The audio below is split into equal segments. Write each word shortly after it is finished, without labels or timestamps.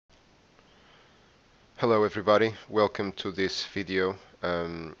Hello everybody, welcome to this video.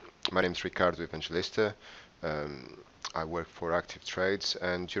 My name is Ricardo Evangelista. I work for ActivTrades,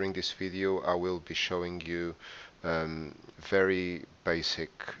 and during this video I will be showing you very basic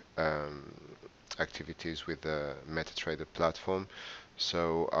activities with the MetaTrader platform.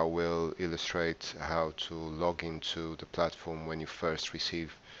 So I will illustrate how to log into the platform when you first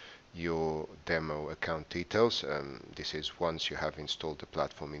receive your demo account details. This is once you have installed the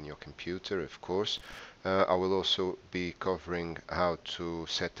platform in your computer, of course. I will also be covering how to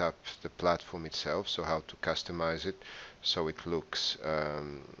set up the platform itself, so how to customize it so it looks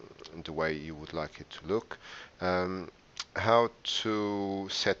the way you would like it to look. How to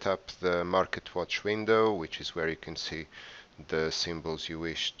set up the Market Watch window, which is where you can see the symbols you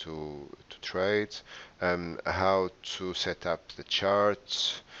wish to trade, how to set up the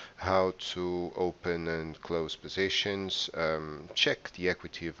charts, how to open and close positions, check the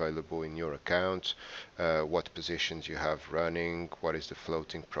equity available in your account, what positions you have running, what is the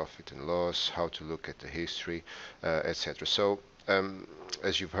floating profit and loss, how to look at the history, etc. So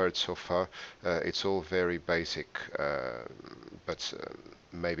as you've heard so far, it's all very basic, but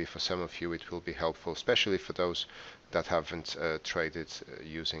maybe for some of you it will be helpful, especially for those that haven't traded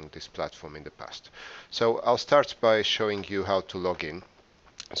using this platform in the past. So I'll start by showing you how to log in.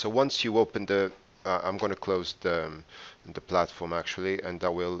 So once you open the, I'm going to close the platform actually, and I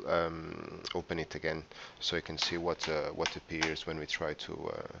will open it again so you can see what appears when we try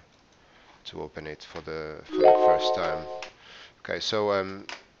to open it for the first time. Okay, so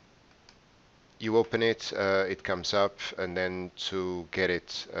you open it, it comes up, and then to get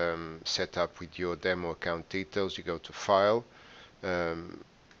it set up with your demo account details, you go to File,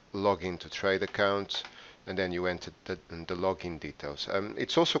 log into Trade Account, and then you enter the login details.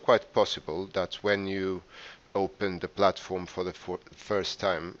 It's also quite possible that when you open the platform for the first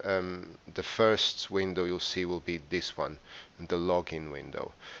time, the first window you'll see will be this one, the login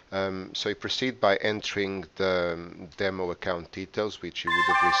window. So you proceed by entering the demo account details, which you would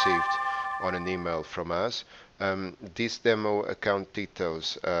have received on an email from us. These demo account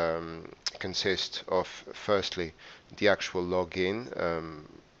details consist of, firstly, the actual login.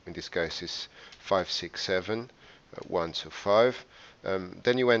 In this case is 567125.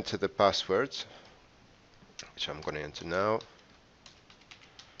 Then you enter the passwords, which I'm going to enter now.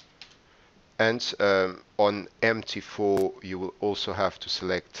 And on MT4 you will also have to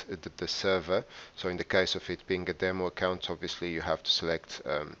select the server. So in the case of it being a demo account, obviously you have to select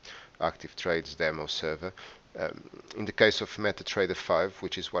ActivTrade's demo server. In the case of MetaTrader 5,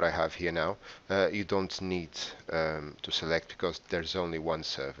 which is what I have here now, you don't need to select because there's only one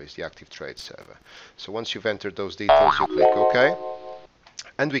server, it's the ActivTrade server. So once you've entered those details, you click OK.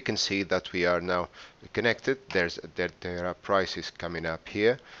 And we can see that we are now connected. There are prices coming up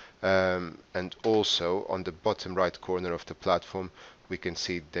here. And also on the bottom right corner of the platform, we can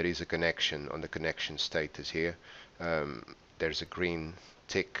see there is a connection on the connection status here. There's a green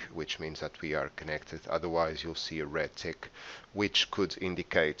tick, which means that we are connected. Otherwise, you'll see a red tick, which could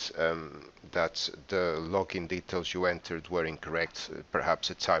indicate that the login details you entered were incorrect, perhaps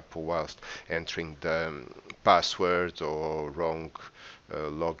a typo whilst entering the password or wrong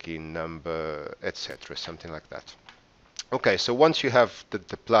login number, etc., something like that. Okay, so once you have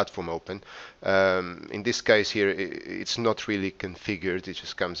the platform open, in this case here, it's not really configured, it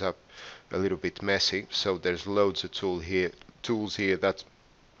just comes up a little bit messy. So there's loads of tools here that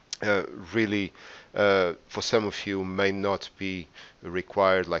really for some of you may not be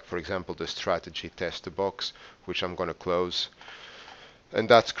required, like for example the strategy tester box, which I'm going to close. And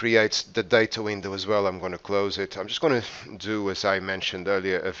that creates the data window as well. I'm going to close it. I'm just going to do, as I mentioned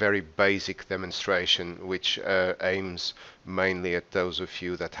earlier, a very basic demonstration which aims mainly at those of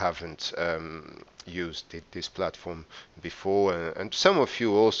you that haven't used this platform before, and some of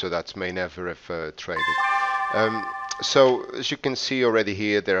you also that may never have traded. So as you can see already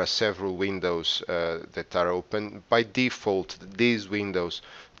here, there are several windows that are open. By default, these windows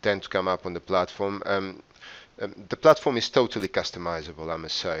tend to come up on the platform. The platform is totally customizable, I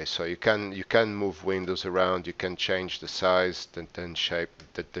must say. So you can move windows around, you can change the size,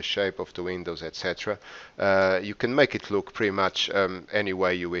 the shape of the windows, etc. You can make it look pretty much any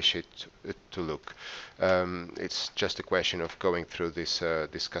way you wish it to look. It's just a question of going through this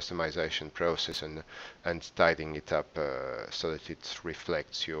customization process and tidying it up so that it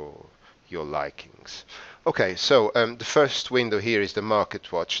reflects your likings. Okay, so the first window here is the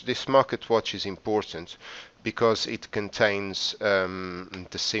Market Watch. This Market Watch is important because it contains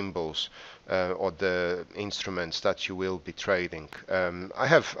the symbols or the instruments that you will be trading. I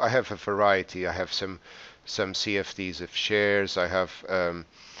have a variety. I have some CFDs of shares. I have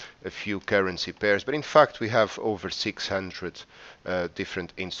a few currency pairs, but in fact we have over 600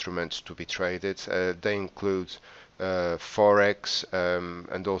 different instruments to be traded. They include Forex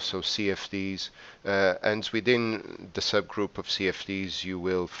and also CFDs, and within the subgroup of CFDs you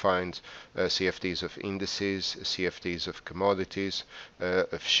will find CFDs of indices, CFDs of commodities,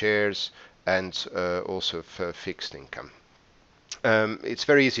 of shares, and also of fixed income. It's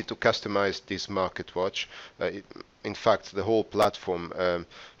very easy to customize this market watch. In fact, the whole platform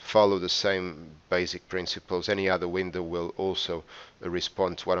follow the same basic principles. Any other window will also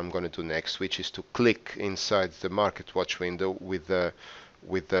respond to what I'm going to do next, which is to click inside the market watch window with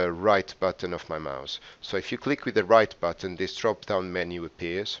the right button of my mouse. So if you click with the right button, this drop-down menu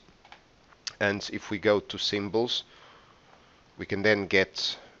appears, and if we go to symbols, we can then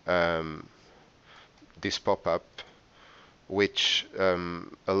get this pop-up, which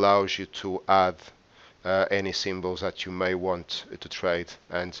allows you to add any symbols that you may want to trade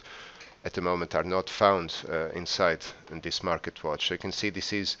and at the moment are not found inside this market watch. So you can see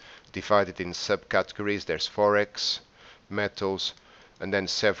this is divided in subcategories. There's Forex, metals, and then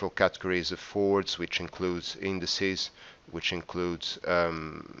several categories of forwards, which includes indices, which includes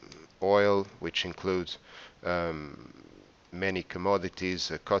oil, which includes many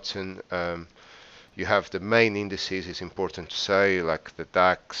commodities, cotton. You have the main indices, it's important to say, like the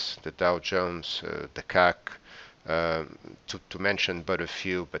DAX, the Dow Jones, the CAC, to mention but a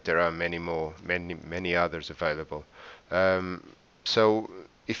few, but there are many more, many others available. So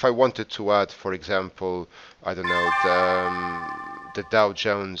if I wanted to add, for example, I don't know, the Dow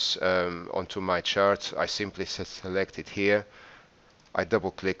Jones onto my chart, I simply select it here. I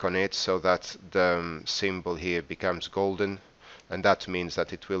double click on it so that the symbol here becomes golden, and that means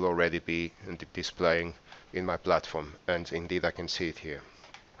that it will already be displaying in my platform, and indeed I can see it here.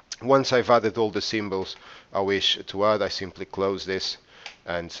 Once I've added all the symbols I wish to add, I simply close this,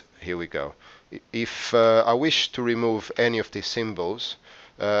 and here we go. If I wish to remove any of these symbols,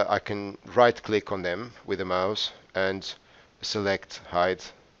 I can right click on them with the mouse and select hide.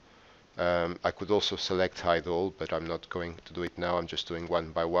 I could also select hide all, but I'm not going to do it now. I'm just doing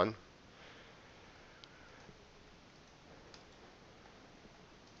one by one.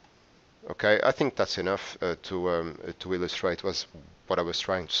 Okay, I think that's enough to illustrate what I was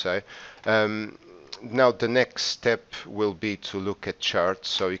trying to say. Now the next step will be to look at charts.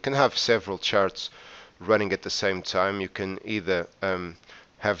 So you can have several charts running at the same time. You can either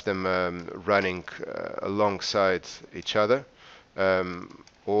have them running alongside each other,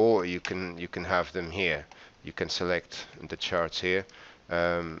 or you can have them here. You can select the charts here.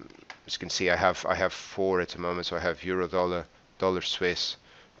 As you can see, I have four at the moment. So I have euro dollar, dollar Swiss,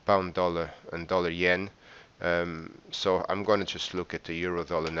 pound dollar, and dollar yen. So I'm going to just look at the euro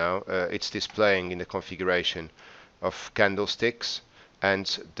dollar now. It's displaying in the configuration of candlesticks, and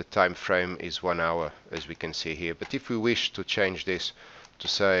the time frame is 1 hour, as we can see here. But if we wish to change this to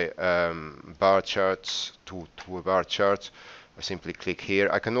say bar charts to a bar chart, I simply click here.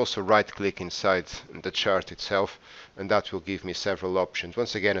 I can also right click inside the chart itself, and that will give me several options.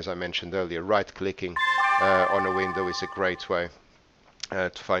 Once again, as I mentioned earlier, right clicking on a window is a great way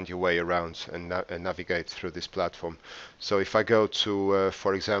to find your way around and navigate through this platform. So if I go to,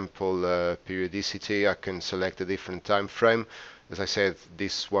 for example, periodicity, I can select a different time frame. As I said,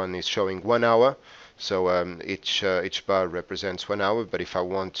 this one is showing 1 hour, so each bar represents 1 hour. But if I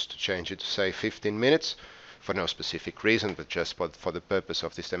want to change it to say 15 minutes, for no specific reason, but just for the purpose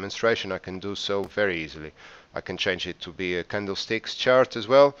of this demonstration, I can do so very easily. I can change it to be a candlesticks chart as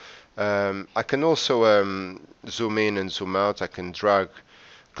well. I can also zoom in and zoom out. I can drag,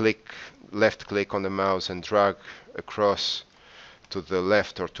 left click on the mouse and drag across to the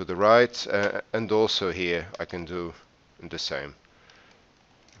left or to the right, and also here I can do the same.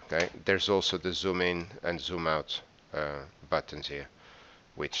 Okay, there's also the zoom in and zoom out buttons here,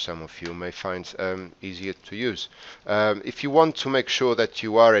 which some of you may find easier to use. If you want to make sure that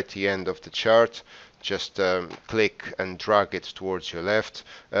you are at the end of the chart, just click and drag it towards your left.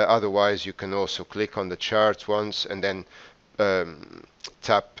 Otherwise, you can also click on the chart once and then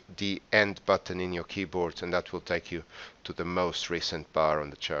tap the end button in your keyboard, and that will take you to the most recent bar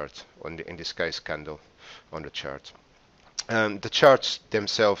on the chart, in this case candle on the chart. The charts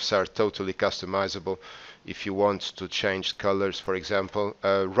themselves are totally customizable. If you want to change colors, for example,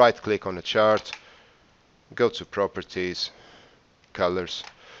 right click on the chart, go to properties, colors,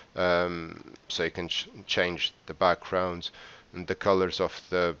 so you can change the background and the colors of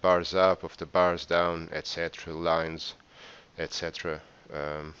the bars up, of the bars down, etc., lines, etc.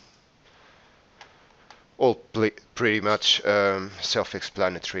 all pretty much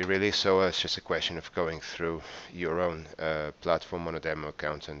self-explanatory really, so it's just a question of going through your own platform on a demo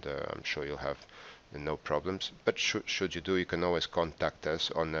account, and I'm sure you'll have no problems. But should you do, you can always contact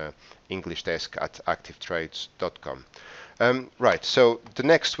us on englishdesk@activetrades.com. Right, so the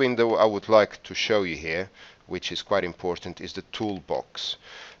next window I would like to show you here, which is quite important, is the Toolbox.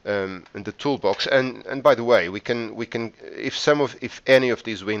 And the Toolbox, and by the way, we can if any of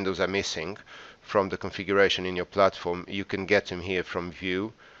these windows are missing from the configuration in your platform, you can get them here from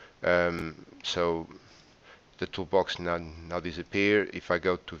View. So the Toolbox now disappear. If I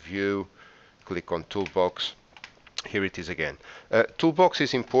go to View, click on Toolbox, here it is again. Toolbox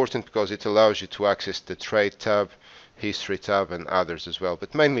is important because it allows you to access the Trade tab, History tab, and others as well,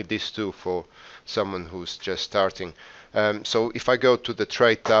 but mainly these two for someone who's just starting. So if I go to the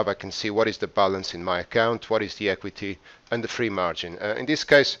Trade tab, I can see what is the balance in my account, what is the equity, and the free margin. In this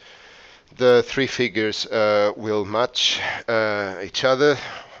case, the three figures will match each other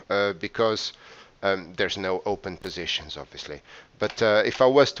because there's no open positions, obviously. But if I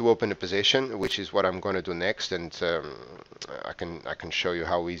was to open a position, which is what I'm going to do next, and I can show you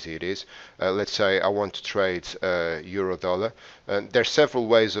how easy it is. Let's say I want to trade euro dollar. There's several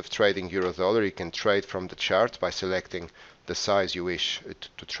ways of trading euro dollar. You can trade from the chart by selecting the size you wish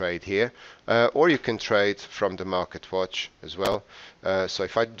to trade here, or you can trade from the market watch as well. So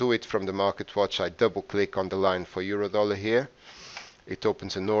if I do it from the market watch, I double click on the line for euro dollar here. It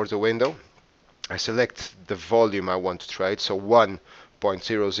opens an order window. I select the volume I want to trade, so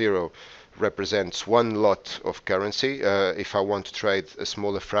 1.00 represents one lot of currency. If I want to trade a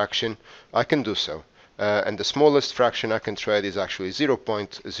smaller fraction, I can do so. And the smallest fraction I can trade is actually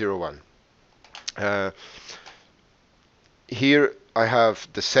 0.01. Here I have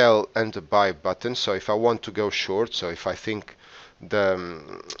the sell and the buy button, so if I want to go short, so if I think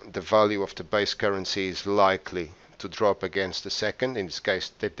the value of the base currency is likely to drop against the second, in this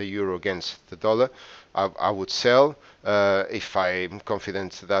case the euro against the dollar, I would sell. If I'm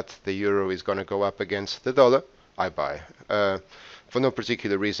confident that the euro is going to go up against the dollar, I buy. For no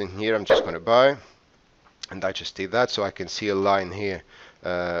particular reason here, I'm just going to buy, and I just did that. So I can see a line here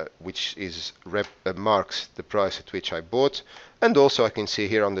which is marks the price at which I bought, and also I can see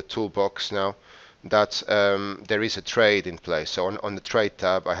here on the Toolbox now that there is a trade in place. So on the Trade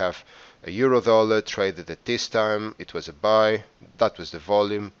tab, I have a euro dollar traded at this time. It was a buy. That was the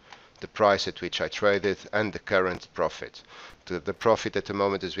volume, the price at which I traded, and the current profit. The profit at the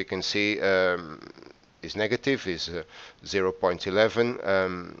moment, as we can see, is negative, is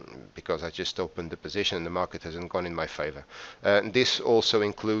 0.11 because I just opened the position and the market hasn't gone in my favor. This also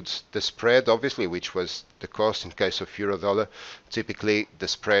includes the spread, obviously, which was the cost in case of euro dollar. Typically the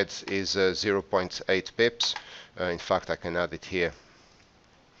spread is 0.8 pips. In fact, I can add it here.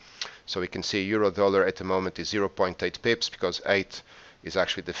 So we can see euro dollar at the moment is 0.8 pips because 8 is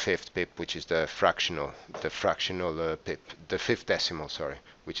actually the fifth pip, which is the fractional pip, the fifth decimal, sorry,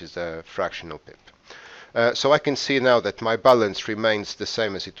 which is the fractional pip. So I can see now that my balance remains the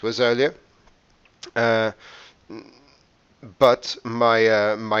same as it was earlier, but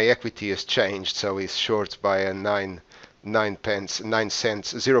my equity has changed, so it's short by a 9 cents,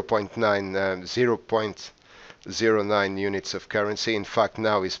 0.09 units of currency. In fact,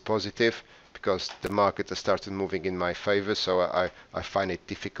 now is positive because the market has started moving in my favor, so I find it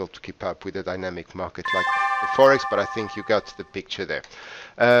difficult to keep up with a dynamic market like the Forex, but I think you got the picture there.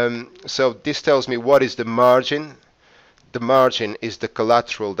 So this tells me what is the margin. The margin is the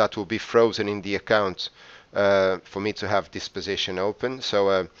collateral that will be frozen in the account for me to have this position open.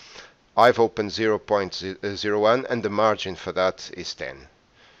 So I've opened 0.01 and the margin for that is 10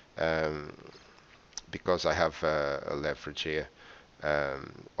 because I have a leverage here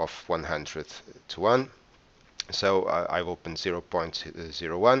of 100 to 1. So I've opened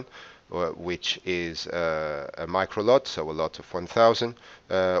 0.01, which is a micro lot, so a lot of 1,000.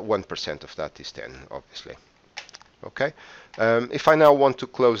 1% of that is 10, obviously. Okay. If I now want to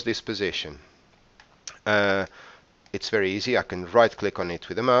close this position, it's very easy. I can right click on it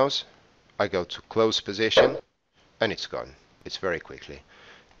with the mouse. I go to close position and it's gone. It's very quickly.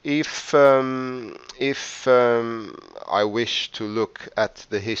 If I wish to look at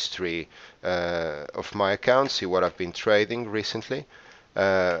the history of my account, see what I've been trading recently,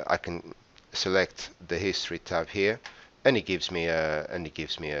 I can select the history tab here, and it gives me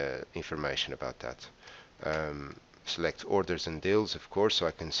information about that. Select orders and deals, of course, so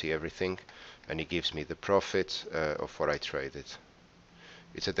I can see everything, and it gives me the profit of what I traded.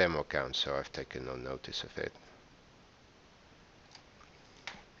 It's a demo account, so I've taken no notice of it.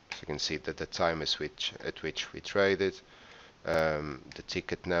 You can see that the time at which we traded, the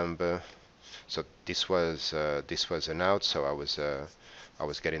ticket number, So this was an out, so I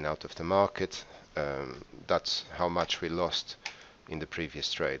was getting out of the market. That's how much we lost in the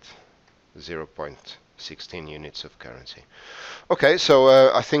previous trade, 0.16 units of currency. Okay,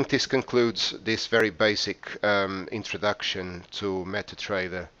 so I think this concludes this very basic introduction to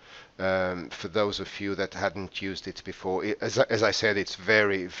MetaTrader. For those of you that hadn't used it before, as I said, it's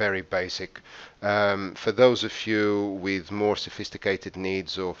very, very basic. For those of you with more sophisticated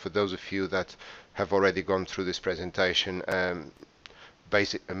needs, or for those of you that have already gone through this presentation,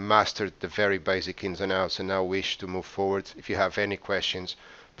 mastered the very basic ins and outs and now wish to move forward, if you have any questions,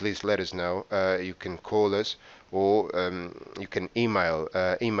 please let us know. You can call us, or you can email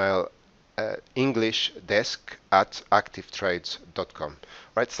englishdesk@activetrades.com.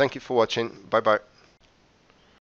 Right, thank you for watching. Bye bye.